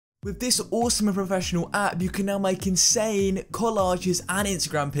With this awesome and professional app, you can now make insane collages and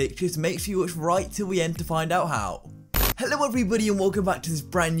Instagram pictures. Make sure you watch right till the end to find out how. Hello everybody and welcome back to this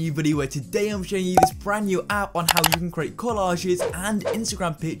brand new video where today I'm showing you this brand new app on how you can create collages and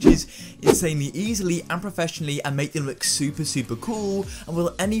Instagram pictures insanely easily and professionally and make them look super cool. And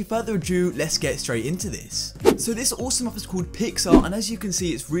without any further ado, let's get straight into this. So this awesome app is called PicsArt, and as you can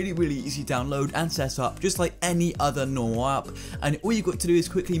see, it's really easy to download and set up just like any other normal app. And all you've got to do is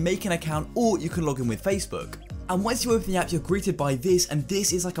quickly make an account, or you can log in with Facebook. And once you open the app, you're greeted by this, and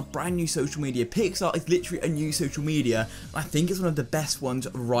this is like a brand new social media. PicsArt is literally a new social media, and I think it's one of the best ones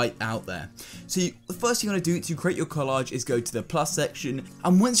right out there. So the first thing you want to do to create your collage is go to the plus section,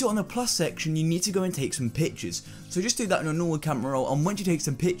 and once you're on the plus section, you need to go and take some pictures. So just do that on your normal camera roll, and once you take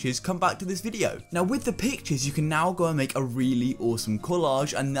some pictures, come back to this video. Now with the pictures, you can now go and make a really awesome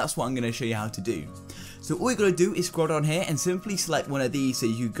collage, and that's what I'm going to show you how to do. So all you gotta do is scroll down here and simply select one of these. So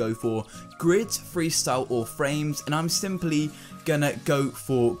you go for grids, freestyle, or frames, and I'm simply gonna go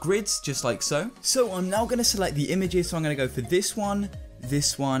for grids, just like so. So I'm now gonna select the images, so I'm gonna go for this one,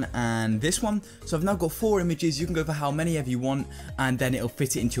 and this one. So I've now got 4 images. You can go for how many of you want, and then it'll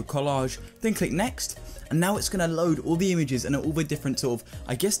fit it into your collage. Then click next, and now it's gonna load all the images and all the different sort of,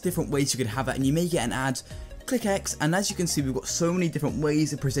 I guess, different ways you could have it, and you may get an ad. Click X, and as you can see, we've got so many different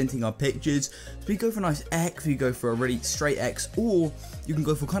ways of presenting our pictures. So we go for a nice X, we go for a really straight X, or you can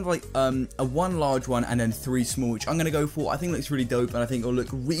go for kind of like a 1 large one and then 3 small, which I'm going to go for. I think it looks really dope, and I think it'll look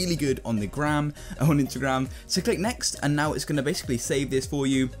really good on the gram, on Instagram. So click next, and now it's going to basically save this for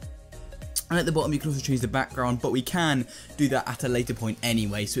you. And at the bottom you can also change the background, but we can do that at a later point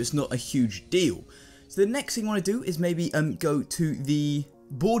anyway, so it's not a huge deal. So the next thing I want to do is maybe go to the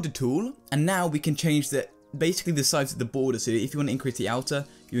border tool, and now we can change basically the size of the border. So if you want to increase the outer,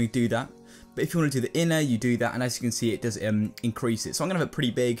 you can do that, but if you want to do the inner, you do that, and as you can see, it does increase it. So I'm gonna have it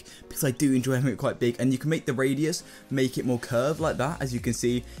pretty big because I do enjoy having it quite big, and you can make the radius, make it more curved like that. As you can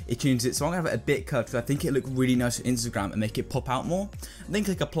see, it changes it, so I'm gonna have it a bit curved because I think it look really nice on Instagram and make it pop out more. And then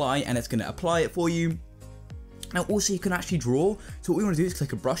click apply, and it's gonna apply it for you. Now also you can actually draw, so what we want to do is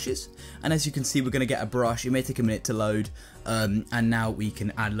click on brushes, and as you can see, we're going to get a brush. It may take a minute to load, and now we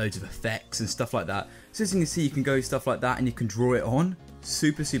can add loads of effects and stuff like that. So as you can see, you can go stuff like that and you can draw it on.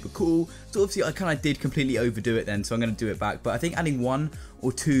 Super cool. So obviously I kind of did completely overdo it then, so I'm going to do it back, but I think adding 1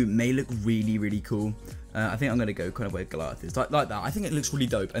 or 2 may look really cool. I think I'm going to go kind of where Goliath is, like that. I think it looks really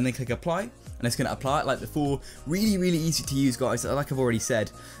dope, and then click apply, and it's going to apply it like before. Really easy to use, guys. Like I've already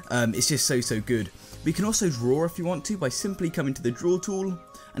said, it's just so good. We can also draw if you want to by simply coming to the draw tool,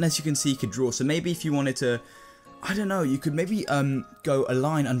 and as you can see, you could draw. So maybe if you wanted to, I don't know, you could maybe go a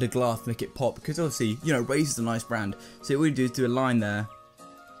line under Glass, make it pop, because obviously, you know, Razer is a nice brand. So what we do is do a line there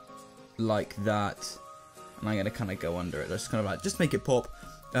like that, and I'm gonna kind of go under it. Just kind of like, just make it pop.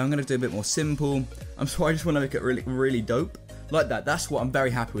 I'm gonna do a bit more simple. I just want to make it really dope. Like that. That's what I'm very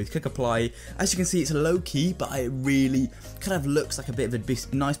happy with. Click apply. As you can see, it's low key, but it really kind of looks like a bit of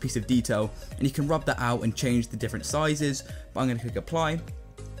a nice piece of detail, and you can rub that out and change the different sizes. But I'm going to click apply,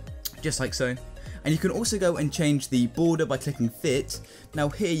 just like so. And you can also go and change the border by clicking fit. Now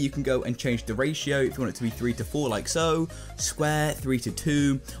here you can go and change the ratio if you want it to be 3:4 like so, square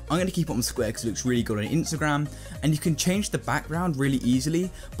 3:2. I'm going to keep it on square because it looks really good on Instagram. And you can change the background really easily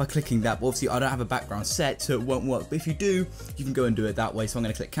by clicking that. But obviously I don't have a background set, so it won't work, but if you do, you can go and do it that way. So I'm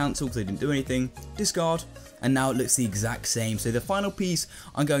going to click cancel because I didn't do anything, discard, and now it looks the exact same. So the final piece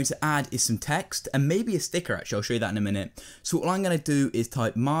I'm going to add is some text and maybe a sticker. Actually, I'll show you that in a minute. So what I'm going to do is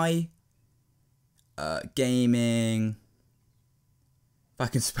type my gaming, if I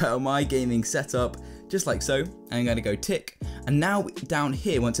can spell, my gaming setup, just like so. I'm going to go tick, and now down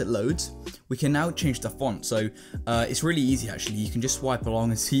here, once it loads, we can now change the font. So it's really easy actually. You can just swipe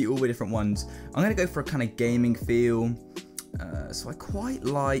along and see all the different ones. I'm going to go for a kind of gaming feel. So I quite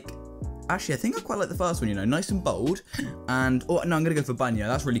like, actually I think I quite like the first one, you know, nice and bold. And no, I'm going to go for Banyo,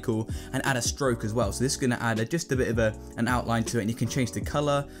 that's really cool. And add a stroke as well. So this is going to add just a bit of an outline to it, and you can change the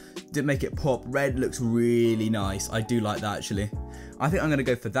colour to make it pop. Red looks really nice. I do like that actually. I think I'm going to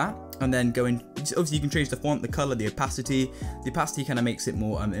go for that, and then go in. Obviously you can change the font, the colour, the opacity. The opacity kind of makes it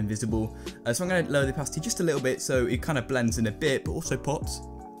more invisible. So I'm going to lower the opacity just a little bit so it kind of blends in a bit but also pops.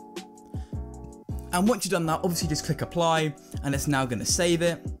 And once you've done that, obviously just click apply, and it's now going to save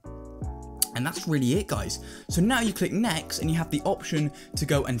it. And that's really it, guys. So now you click next, and you have the option to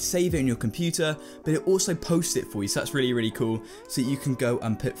go and save it on your computer, but it also posts it for you. So that's really cool. So you can go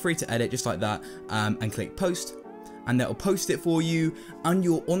and put free to edit just like that, and click post. and that'll post it for you, and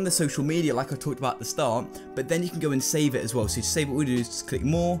you're on the social media like I talked about at the start, but then you can go and save it as well. So to save, what we do is just click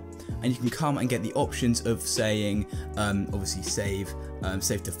more, and you can come and get the options of saying, obviously save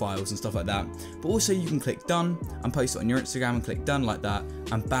to files and stuff like that, but also you can click done and post it on your Instagram and click done like that,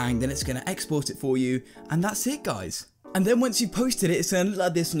 and bang, then it's going to export it for you, and that's it, guys. And then once you've posted it, it's going to look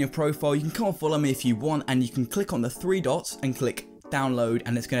like this on your profile. You can come and follow me if you want, and you can click on the 3 dots and click download,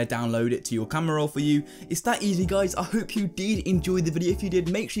 and it's going to download it to your camera roll for you. It's that easy, guys. I hope you did enjoy the video. If you did,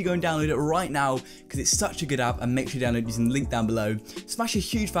 make sure you go and download it right now, because it's such a good app, and make sure you download using the link down below. Smash a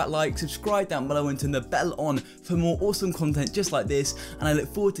huge fat like, subscribe down below, and turn the bell on for more awesome content just like this, and I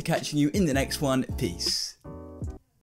look forward to catching you in the next one. Peace.